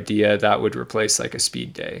picture idea, that would replace like a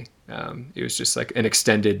speed day. It was just like an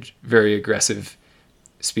extended, very aggressive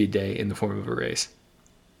speed day in the form of a race.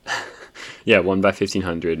 Yeah,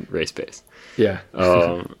 1x1500 race pace. Yeah.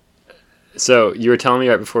 So you were telling me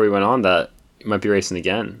right before we went on that you might be racing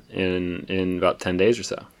again in about 10 days or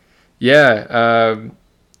so. Yeah.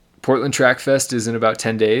 Portland Track Fest is in about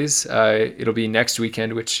 10 days. It'll be next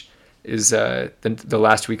weekend, which is the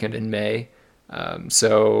last weekend in May.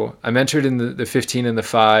 So I'm entered in the 15 and the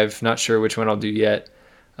 5, not sure which one I'll do yet.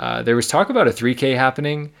 There was talk about a 3K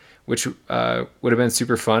happening, which would have been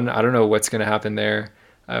super fun. I don't know what's going to happen there,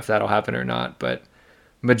 if that'll happen or not, but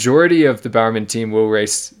majority of the Bowerman team will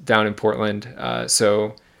race down in Portland.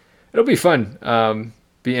 So it'll be fun.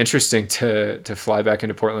 Be interesting to fly back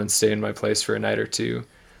into Portland, stay in my place for a night or two.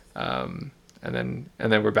 And then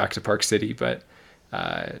we're back to Park City, but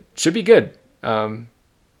should be good.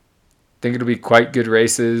 Think it'll be quite good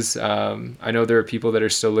races. I know there are people that are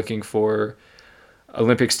still looking for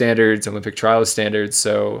Olympic standards, Olympic trials standards.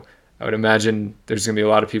 So I would imagine there's going to be a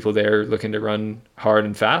lot of people there looking to run hard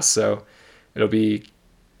and fast. So it'll be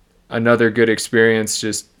another good experience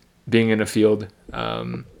just being in a field,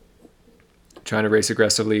 trying to race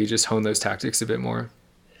aggressively, just hone those tactics a bit more.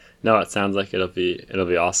 No, it sounds like it'll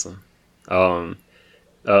be awesome. To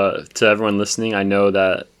everyone listening, I know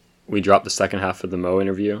that we dropped the second half of the Mo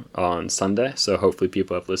interview on Sunday, so hopefully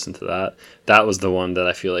people have listened to that. That was the one that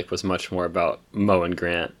I feel like was much more about Mo and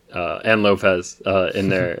Grant and Lopez in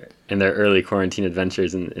their early quarantine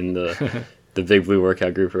adventures in the Big Blue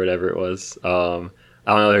workout group or whatever it was. I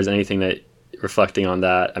don't know if there's anything that, reflecting on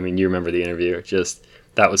that, I mean, you remember the interview, just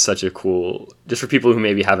that was such a cool, just for people who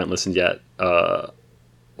maybe haven't listened yet,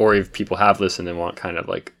 or if people have listened and want kind of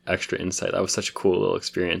like extra insight, that was such a cool little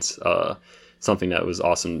experience. Something that was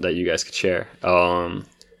awesome that you guys could share.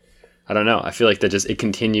 I don't know. I feel like that just it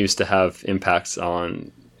continues to have impacts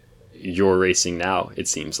on your racing now. It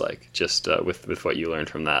seems like just with what you learned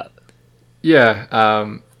from that.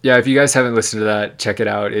 Yeah, yeah. If you guys haven't listened to that, check it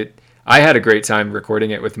out. I had a great time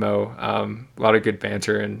recording it with Mo. A lot of good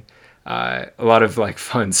banter and a lot of like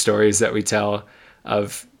fun stories that we tell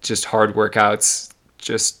of just hard workouts.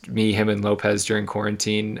 Just me, him, and Lopez during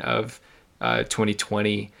quarantine of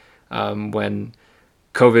 2020 when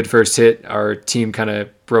COVID first hit. Our team kind of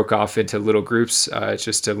broke off into little groups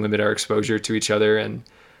just to limit our exposure to each other, and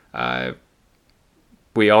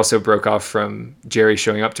we also broke off from Jerry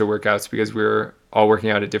showing up to workouts because we were all working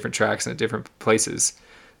out at different tracks and at different places.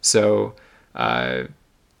 So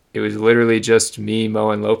it was literally just me, Mo,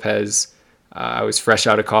 and Lopez. I was fresh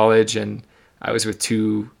out of college, and I was with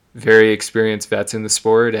two very experienced vets in the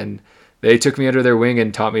sport, and they took me under their wing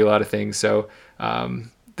and taught me a lot of things. So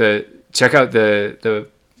check out the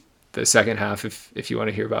second half if you want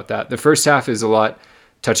to hear about that. The first half is a lot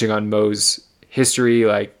touching on Mo's history,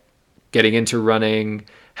 like getting into running,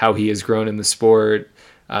 how he has grown in the sport,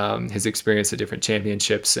 his experience at different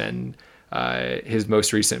championships, and his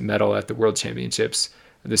most recent medal at the World Championships.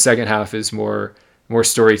 The second half is more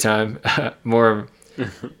story time, more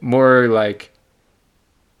like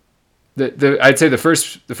I'd say the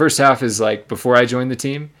first half is like before I joined the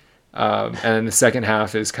team, and then the second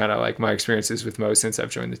half is kind of like my experiences with Mo since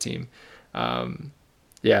I've joined the team.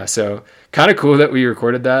 Yeah, so kind of cool that we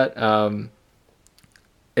recorded that.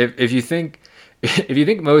 If you think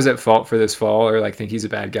Mo's at fault for this fall or like think he's a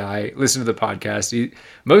bad guy, listen to the podcast.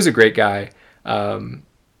 Mo's a great guy.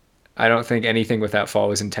 I don't think anything with that fall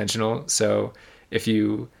was intentional. So if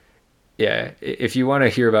you want to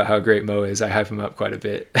hear about how great Mo is, I hype him up quite a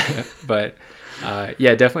bit. But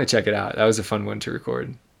yeah, definitely check it out. That was a fun one to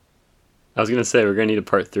record. I was gonna say we're gonna need a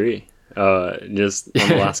part 3, just on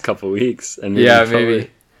the last couple of weeks, and maybe maybe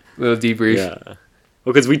a little debrief. Yeah,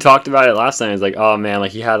 well, because we talked about it last time. It's like, oh man,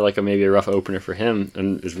 like he had like maybe a rough opener for him,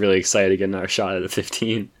 and is really excited to get another shot at a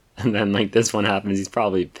 15, and then like this one happens, he's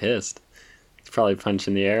probably pissed. He's probably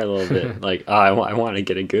punching the air a little bit, like, oh, I want to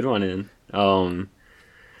get a good one in.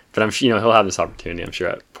 But I'm sure he'll have this opportunity. I'm sure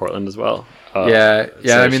at Portland as well. Yeah.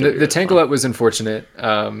 I mean, the tangle up was unfortunate.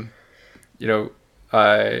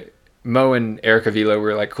 Mo and Eric Avila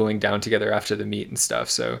were like cooling down together after the meet and stuff.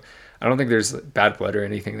 So I don't think there's bad blood or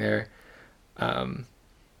anything there. I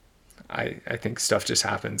think stuff just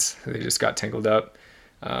happens. They just got tangled up.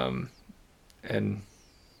 And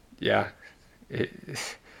yeah,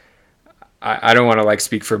 I don't want to like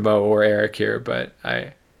speak for Mo or Eric here, but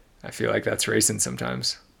I feel like that's racing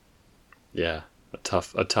sometimes. Yeah, a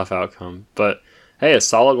tough outcome. But hey, a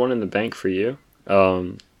solid one in the bank for you.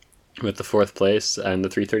 With the 4th place and the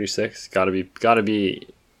 3:36, gotta be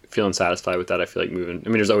feeling satisfied with that. I feel like moving. I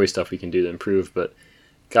mean, there's always stuff we can do to improve, but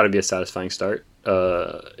gotta be a satisfying start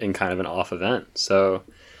in kind of an off event. So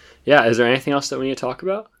yeah, is there anything else that we need to talk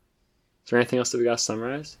about? Is there anything else that we got to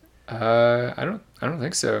summarize? I don't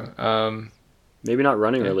think so. Maybe not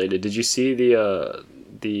running related. Did you see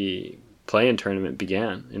the play-in tournament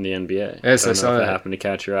began in the NBA? Yes, I saw that. If it happened to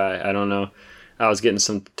catch your eye. I don't know. I was getting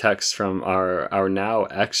some texts from our now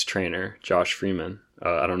ex-trainer, Josh Freeman.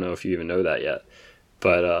 I don't know if you even know that yet.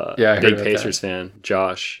 But big Pacers fan,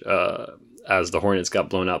 Josh, as the Hornets got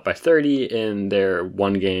blown out by 30 in their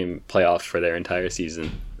one-game playoffs for their entire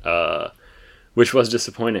season, which was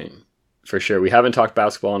disappointing for sure. We haven't talked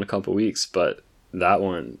basketball in a couple weeks, but that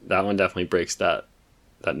one definitely breaks that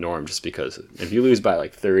norm, just because if you lose by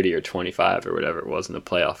like 30 or 25 or whatever it was in the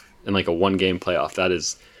playoff, in like a one-game playoff, that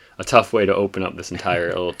is a tough way to open up this entire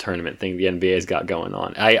little tournament thing the NBA's got going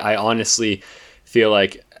on. I honestly feel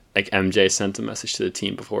like MJ sent a message to the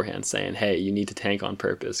team beforehand saying, hey, you need to tank on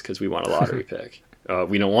purpose because we want a lottery pick.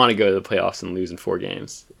 We don't want to go to the playoffs and lose in 4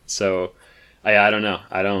 games. So I don't know.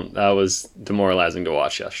 That was demoralizing to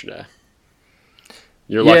watch yesterday.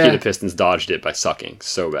 You're lucky the Pistons dodged it by sucking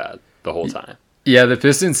so bad the whole time. Yeah, the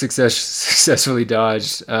Pistons successfully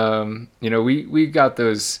dodged. We got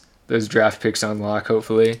those draft picks on lock,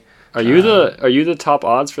 hopefully. Are you the top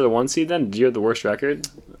odds for the 1 seed then? Do you have the worst record?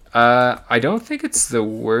 I don't think it's the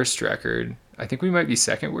worst record. I think we might be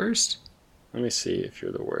second worst. Let me see if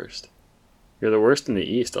you're the worst. You're the worst in the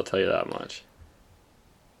East, I'll tell you that much.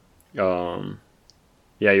 Yeah,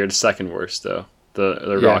 you're the second worst though.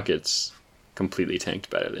 The Rockets completely tanked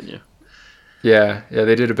better than you. Yeah,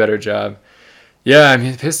 they did a better job. Yeah, I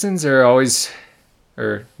mean, the Pistons are always,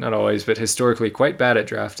 or not always, but historically quite bad at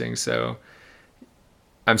drafting, so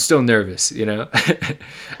I'm still nervous,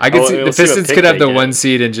 I could see the Pistons could have the 1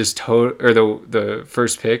 seed and just or the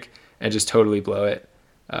first pick and just totally blow it.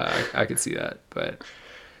 I could see that, but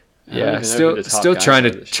Yeah, still trying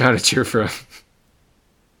to cheer for him.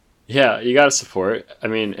 Yeah, you got to support. I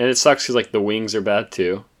mean, and it sucks because like the Wings are bad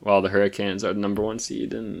too, while the Hurricanes are the number 1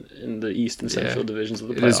 seed in the East and Central divisions of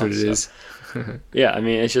the playoffs. It is what it is. Yeah, I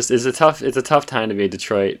mean, it's a tough time to be a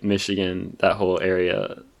Detroit, Michigan, that whole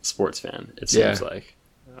area sports fan. It seems like.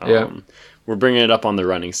 We're bringing it up on the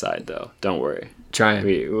running side though. Don't worry. Trying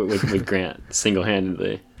with Grant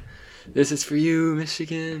single-handedly. This is for you,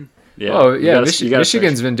 Michigan. Yeah. Oh yeah,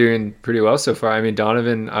 Michigan's been doing pretty well so far. I mean,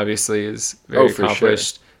 Donovan obviously is very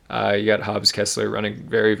accomplished. Sure. You got Hobbs Kessler running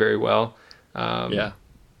very, very well. Yeah.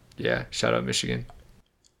 Shout out Michigan.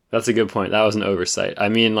 That's a good point. That was an oversight. I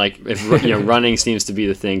mean, like, if running seems to be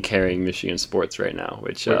the thing carrying Michigan sports right now,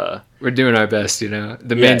 which we're doing our best. The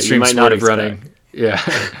mainstream sport of running. Yeah,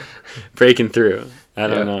 breaking through. I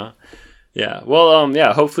don't know. Yeah. Well,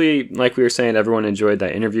 hopefully, like we were saying, everyone enjoyed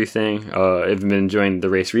that interview thing. I've been enjoying the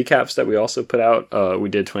race recaps that we also put out. We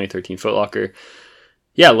did 2013 Foot Locker.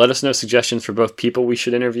 Yeah, let us know suggestions for both people we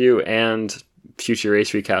should interview and future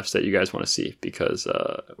race recaps that you guys want to see, because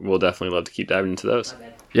we'll definitely love to keep diving into those.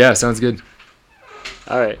 Yeah, sounds good.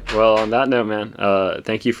 All right. Well, on that note, man,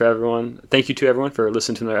 thank you to everyone for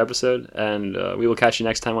listening to another episode, and we will catch you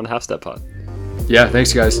next time on the Half Step Pod. Yeah,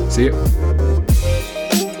 thanks, guys. See you.